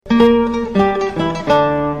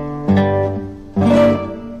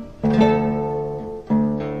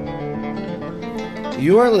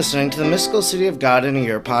You are listening to the Mystical City of God in a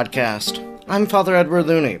Year podcast. I'm Father Edward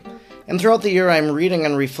Looney, and throughout the year I'm reading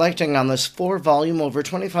and reflecting on this 4-volume, over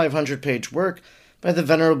 2,500-page work by the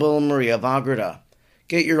Venerable Maria of Agreda.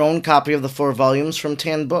 Get your own copy of the 4 volumes from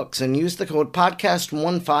Tan Books and use the code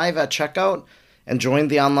PODCAST15 at checkout and join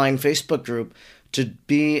the online Facebook group to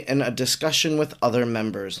be in a discussion with other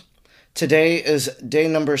members. Today is day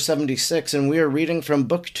number 76, and we are reading from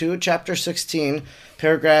Book 2, Chapter 16,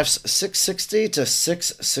 paragraphs 660 to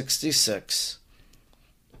 666.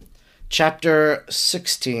 Chapter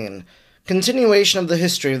 16. Continuation of the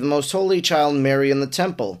history of the Most Holy Child Mary in the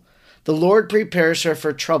Temple. The Lord prepares her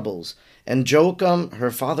for troubles, and Joachim,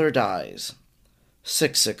 her father, dies.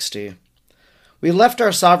 660. We left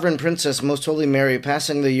our sovereign princess, Most Holy Mary,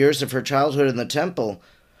 passing the years of her childhood in the temple,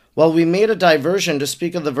 while we made a diversion to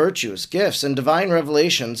speak of the virtues, gifts, and divine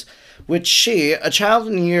revelations which she, a child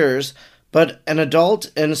in years, but an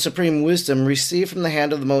adult in supreme wisdom, received from the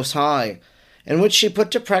hand of the Most High, and which she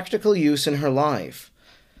put to practical use in her life.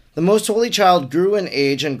 The Most Holy Child grew in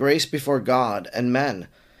age and grace before God and men,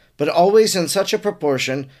 but always in such a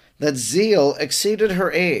proportion that zeal exceeded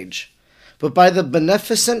her age. But by the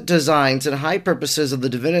beneficent designs and high purposes of the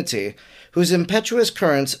divinity, whose impetuous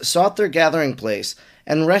currents sought their gathering place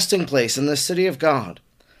and resting place in the city of God,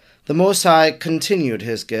 the Most High continued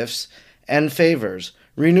his gifts and favors,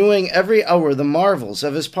 renewing every hour the marvels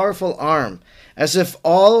of his powerful arm, as if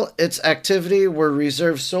all its activity were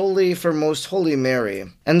reserved solely for Most Holy Mary.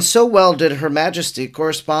 And so well did her Majesty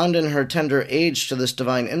correspond in her tender age to this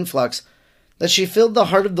divine influx, that she filled the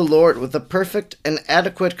heart of the Lord with a perfect and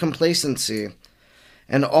adequate complacency,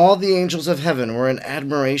 and all the angels of heaven were in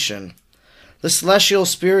admiration. The celestial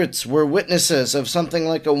spirits were witnesses of something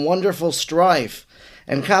like a wonderful strife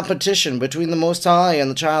and competition between the Most High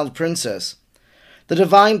and the child princess. The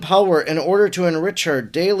divine power, in order to enrich her,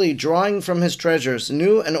 daily drawing from his treasures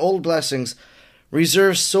new and old blessings,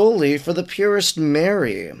 reserved solely for the purest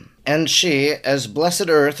Mary. And she, as blessed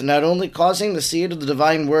earth, not only causing the seed of the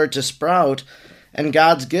divine word to sprout, and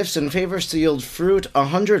God's gifts and favors to yield fruit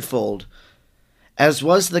 100-fold, as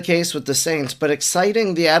was the case with the saints, but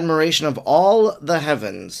exciting the admiration of all the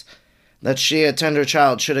heavens, that she, a tender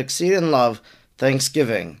child, should exceed in love,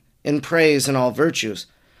 thanksgiving, in praise, and all virtues,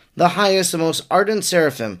 the highest and most ardent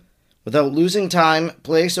seraphim, without losing time,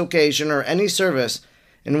 place, occasion, or any service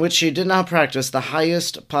in which she did not practice the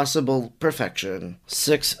highest possible perfection.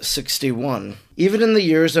 661. Even in the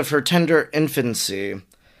years of her tender infancy,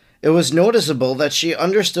 it was noticeable that she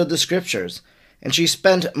understood the Scriptures, and she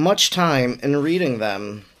spent much time in reading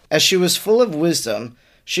them. As she was full of wisdom,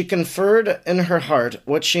 she conferred in her heart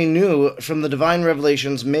what she knew from the divine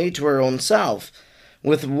revelations made to her own self,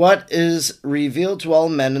 with what is revealed to all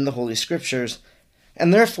men in the Holy Scriptures,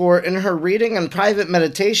 and therefore in her reading and private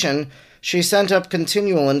meditation she sent up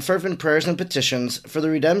continual and fervent prayers and petitions for the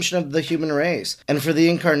redemption of the human race, and for the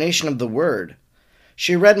incarnation of the Word.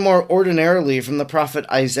 She read more ordinarily from the prophet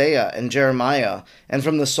Isaiah and Jeremiah, and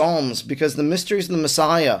from the Psalms, because the mysteries of the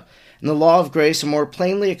Messiah and the law of grace are more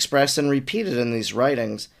plainly expressed and repeated in these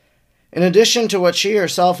writings. In addition to what she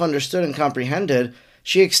herself understood and comprehended,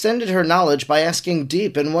 she extended her knowledge by asking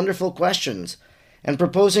deep and wonderful questions, and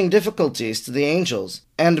proposing difficulties to the angels,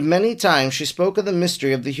 and many times she spoke of the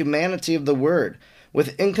mystery of the humanity of the Word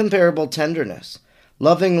with incomparable tenderness,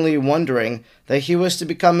 lovingly wondering that he was to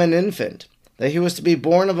become an infant, that he was to be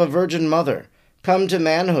born of a virgin mother, come to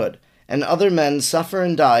manhood, and other men suffer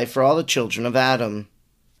and die for all the children of Adam.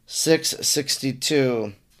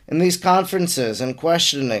 662. In these conferences and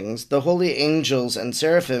questionings, the holy angels and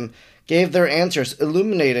seraphim gave their answers,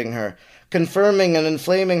 illuminating her, confirming and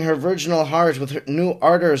inflaming her virginal heart with new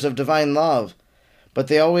ardors of divine love. But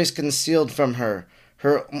they always concealed from her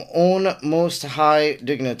her own most high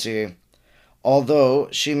dignity, although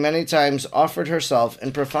she many times offered herself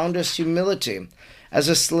in profoundest humility as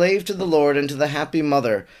a slave to the Lord and to the happy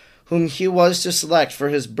mother, whom he was to select for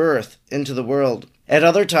his birth into the world. At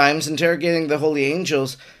other times, interrogating the holy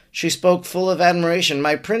angels, she spoke full of admiration,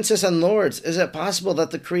 "My princess and lords, is it possible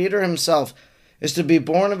that the Creator himself is to be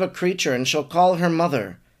born of a creature and shall call her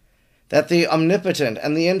mother? That the omnipotent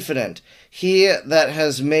and the infinite, he that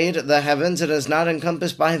has made the heavens and is not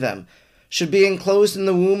encompassed by them, should be enclosed in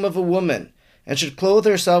the womb of a woman, and should clothe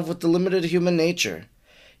herself with the limited human nature.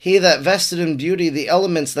 He that vested in beauty the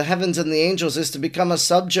elements, the heavens, and the angels is to become a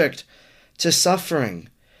subject to suffering.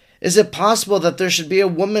 Is it possible that there should be a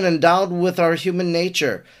woman endowed with our human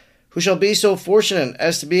nature, who shall be so fortunate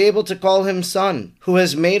as to be able to call him son, who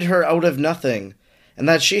has made her out of nothing, and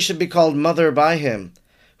that she should be called mother by him,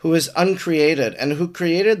 who is uncreated, and who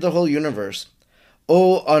created the whole universe?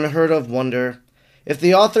 O unheard of wonder! If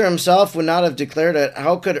the author himself would not have declared it,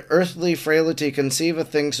 how could earthly frailty conceive a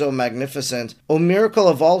thing so magnificent? O miracle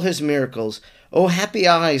of all his miracles! O happy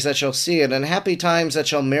eyes that shall see it, and happy times that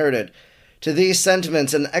shall merit it! To these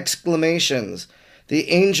sentiments and exclamations, the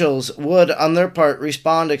angels would, on their part,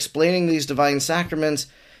 respond, explaining these divine sacraments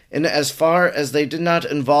in as far as they did not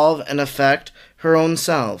involve and affect her own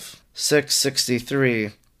self.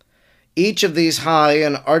 663. Each of these high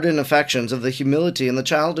and ardent affections of the humility in the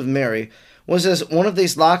child of Mary was as one of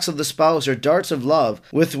these locks of the spouse or darts of love,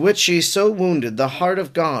 with which she so wounded the heart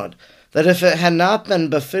of God, that if it had not been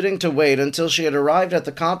befitting to wait until she had arrived at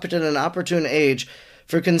the competent and opportune age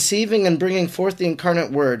for conceiving and bringing forth the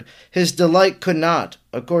incarnate Word, his delight could not,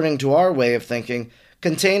 according to our way of thinking,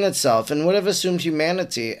 contain itself, and would have assumed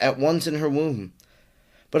humanity at once in her womb.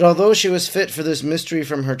 But although she was fit for this mystery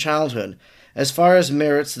from her childhood, as far as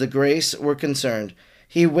merits the grace were concerned,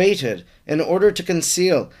 he waited in order to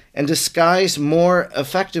conceal and disguise more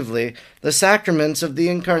effectively the sacraments of the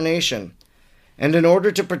Incarnation, and in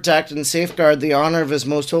order to protect and safeguard the honor of his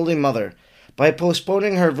most holy mother, by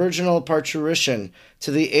postponing her virginal parturition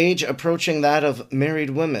to the age approaching that of married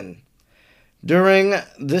women. During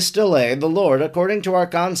this delay, the Lord, according to our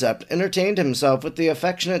concept, entertained himself with the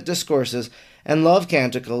affectionate discourses and love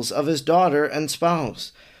canticles of his daughter and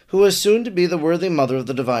spouse, who was soon to be the worthy mother of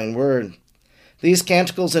the divine Word. These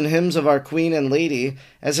canticles and hymns of our Queen and Lady,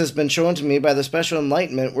 as has been shown to me by the special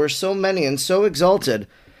enlightenment, were so many and so exalted,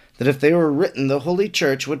 that if they were written, the Holy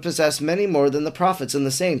Church would possess many more than the prophets and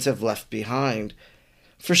the saints have left behind.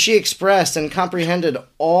 For she expressed and comprehended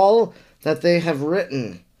all that they have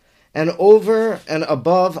written, and over and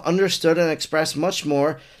above understood and expressed much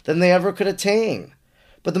more than they ever could attain.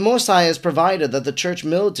 But the Most High has provided that the Church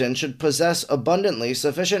militant should possess abundantly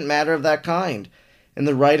sufficient matter of that kind in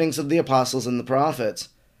the writings of the apostles and the prophets,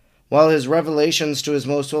 while his revelations to his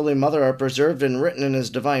most holy mother are preserved and written in his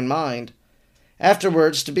divine mind,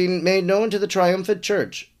 afterwards to be made known to the triumphant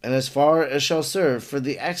Church, and as far as shall serve for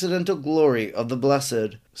the accidental glory of the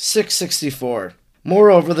blessed. 664.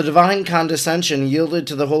 Moreover, the divine condescension yielded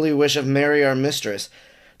to the holy wish of Mary our Mistress,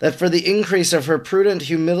 that for the increase of her prudent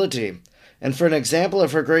humility, and for an example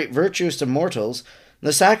of her great virtues to mortals,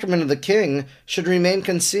 the sacrament of the King should remain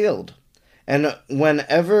concealed, and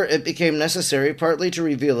whenever it became necessary, partly to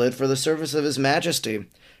reveal it for the service of his Majesty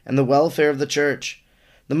and the welfare of the Church.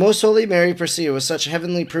 The most holy Mary perceived with such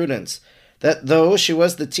heavenly prudence, that though she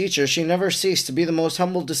was the teacher, she never ceased to be the most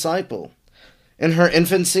humble disciple. In her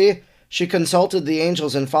infancy, she consulted the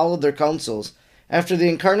angels and followed their counsels. After the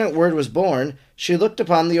incarnate Word was born, she looked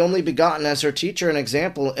upon the only begotten as her teacher and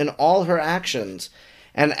example in all her actions,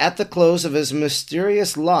 and at the close of his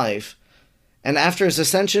mysterious life, and after his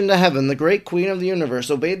ascension to heaven, the great Queen of the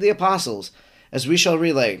universe obeyed the apostles, as we shall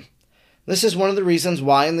relate. This is one of the reasons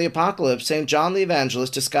why in the Apocalypse St. John the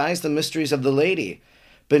Evangelist disguised the mysteries of the Lady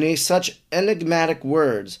beneath such enigmatic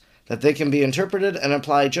words that they can be interpreted and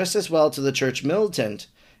applied just as well to the Church militant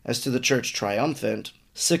as to the Church triumphant.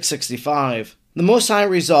 665. The Most High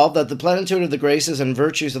resolved that the plenitude of the graces and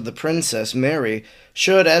virtues of the Princess Mary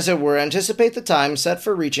should, as it were, anticipate the time set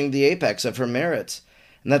for reaching the apex of her merits,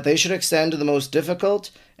 and that they should extend to the most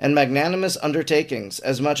difficult and magnanimous undertakings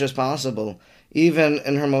as much as possible, even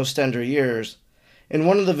in her most tender years. In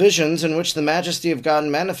one of the visions in which the majesty of God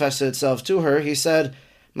manifested itself to her, he said,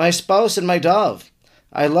 "My spouse and my dove,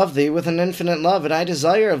 I love thee with an infinite love, and I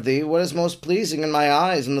desire of thee what is most pleasing in my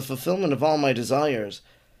eyes and the fulfillment of all my desires.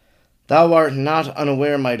 Thou art not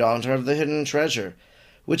unaware, my daughter, of the hidden treasure,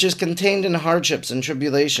 which is contained in hardships and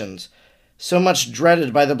tribulations, so much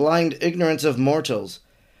dreaded by the blind ignorance of mortals.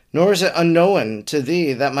 Nor is it unknown to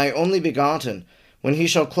thee that my only begotten, when he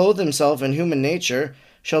shall clothe himself in human nature,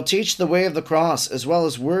 shall teach the way of the cross as well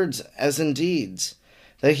as words as in deeds,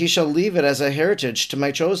 that he shall leave it as a heritage to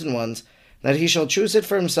my chosen ones, that he shall choose it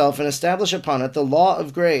for himself and establish upon it the law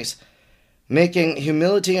of grace, making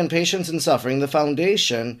humility and patience in suffering the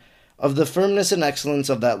foundation of the firmness and excellence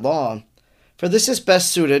of that law. For this is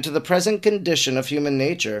best suited to the present condition of human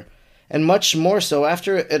nature, and much more so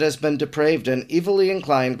after it has been depraved and evilly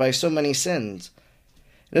inclined by so many sins.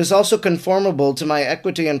 It is also conformable to my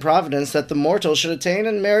equity and providence that the mortals should attain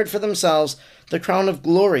and merit for themselves the crown of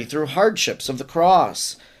glory through hardships of the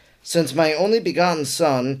cross, since my only begotten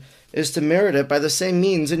Son is to merit it by the same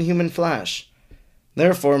means in human flesh.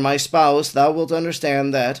 Therefore, my spouse, thou wilt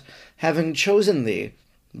understand that, having chosen thee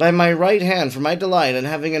by my right hand for my delight, and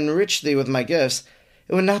having enriched thee with my gifts,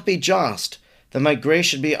 it would not be just that my grace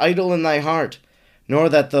should be idle in thy heart, nor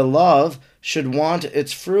that the love should want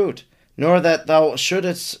its fruit, nor that thou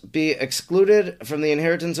shouldest be excluded from the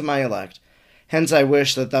inheritance of my elect. Hence I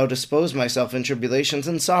wish that thou dispose myself in tribulations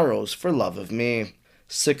and sorrows for love of me.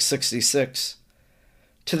 666.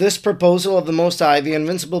 To this proposal of the Most High, the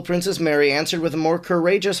invincible Princess Mary answered with a more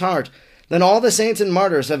courageous heart than all the saints and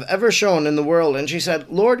martyrs have ever shown in the world, and she said,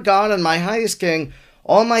 Lord God and my highest King,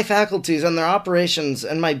 all my faculties and their operations,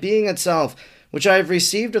 and my being itself, which I have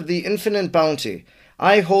received of the infinite bounty,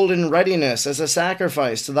 I hold in readiness as a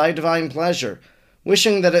sacrifice to thy divine pleasure,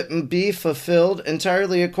 wishing that it be fulfilled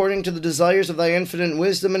entirely according to the desires of thy infinite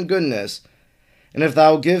wisdom and goodness. And if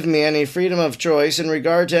thou give me any freedom of choice in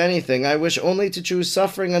regard to anything, I wish only to choose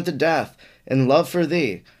suffering unto death in love for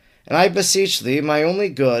thee. And I beseech thee, my only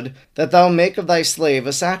good, that thou make of thy slave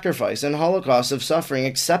a sacrifice and holocaust of suffering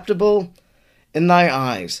acceptable in thy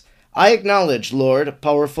eyes. I acknowledge, Lord,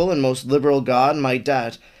 powerful and most liberal God, my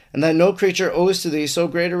debt, and that no creature owes to thee so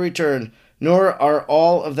great a return, nor are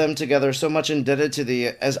all of them together so much indebted to thee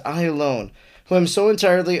as I alone, who am so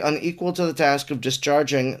entirely unequal to the task of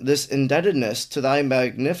discharging this indebtedness to thy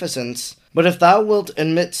magnificence. But if thou wilt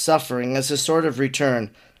admit suffering as a sort of return,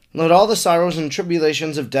 let all the sorrows and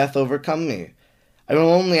tribulations of death overcome me. I will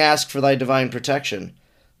only ask for thy divine protection,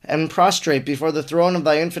 and prostrate before the throne of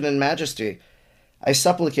thy infinite majesty, I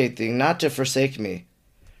supplicate thee not to forsake me.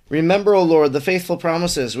 Remember, O Lord, the faithful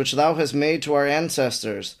promises which thou hast made to our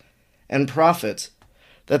ancestors and prophets,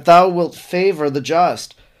 that thou wilt favor the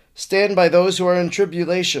just, stand by those who are in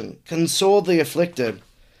tribulation, console the afflicted,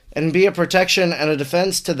 and be a protection and a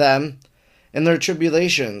defense to them in their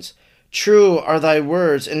tribulations. True are thy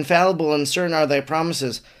words, infallible and certain are thy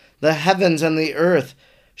promises. The heavens and the earth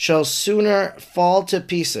shall sooner fall to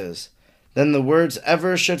pieces than the words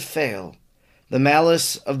ever should fail. The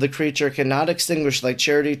malice of the creature cannot extinguish thy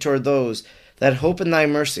charity toward those that hope in thy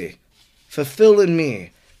mercy. Fulfill in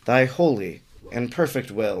me thy holy and perfect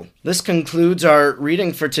will. This concludes our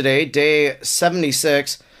reading for today, day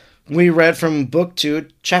 76. We read from Book 2,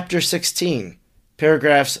 Chapter 16,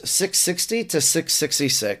 paragraphs 660 to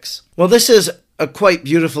 666. Well, this is a quite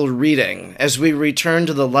beautiful reading as we return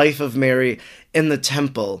to the life of Mary in the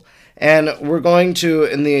temple. And we're going to,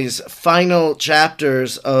 in these final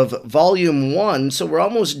chapters of Volume 1, so we're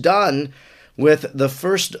almost done with the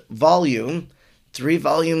first volume, 3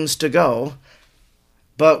 volumes to go,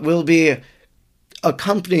 but we'll be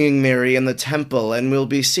accompanying Mary in the temple, and we'll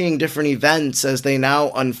be seeing different events as they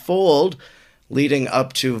now unfold, leading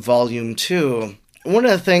up to Volume 2. One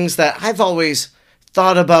of the things that I've always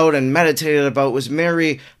thought about and meditated about was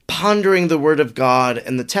Mary pondering the Word of God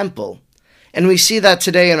in the temple. And we see that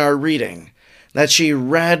today in our reading, that she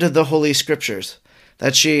read the Holy Scriptures,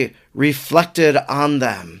 that she reflected on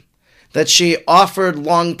them, that she offered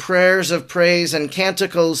long prayers of praise and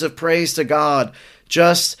canticles of praise to God,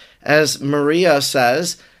 just as Maria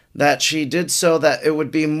says that she did so that it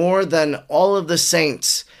would be more than all of the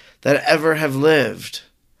saints that ever have lived.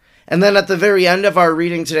 And then at the very end of our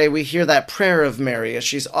reading today, we hear that prayer of Mary as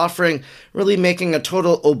she's offering, really making a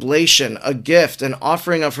total oblation, a gift, an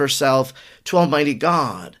offering of herself to Almighty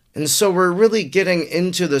God. And so we're really getting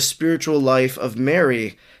into the spiritual life of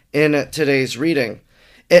Mary in today's reading.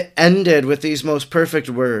 It ended with these most perfect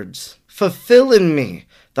words, "Fulfill in me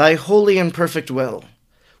thy holy and perfect will."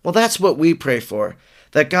 Well, that's what we pray for,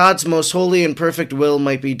 that God's most holy and perfect will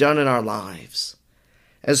might be done in our lives.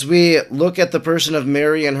 As we look at the person of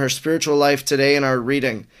Mary and her spiritual life today in our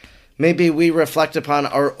reading, maybe we reflect upon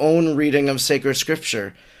our own reading of sacred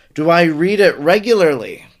scripture. Do I read it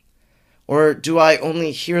regularly? Or do I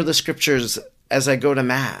only hear the scriptures as I go to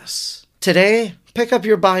Mass? Today, pick up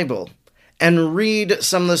your Bible and read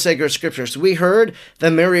some of the sacred scriptures. We heard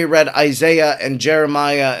that Mary read Isaiah and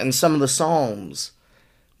Jeremiah and some of the Psalms.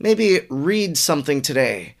 Maybe read something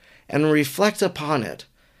today and reflect upon it.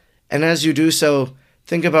 And as you do so,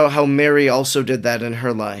 think about how Mary also did that in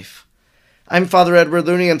her life. I'm Father Edward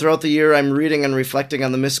Looney, and throughout the year I'm reading and reflecting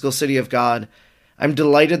on the mystical city of God. I'm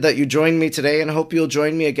delighted that you joined me today and hope you'll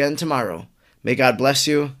join me again tomorrow. May God bless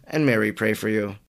you, and Mary pray for you.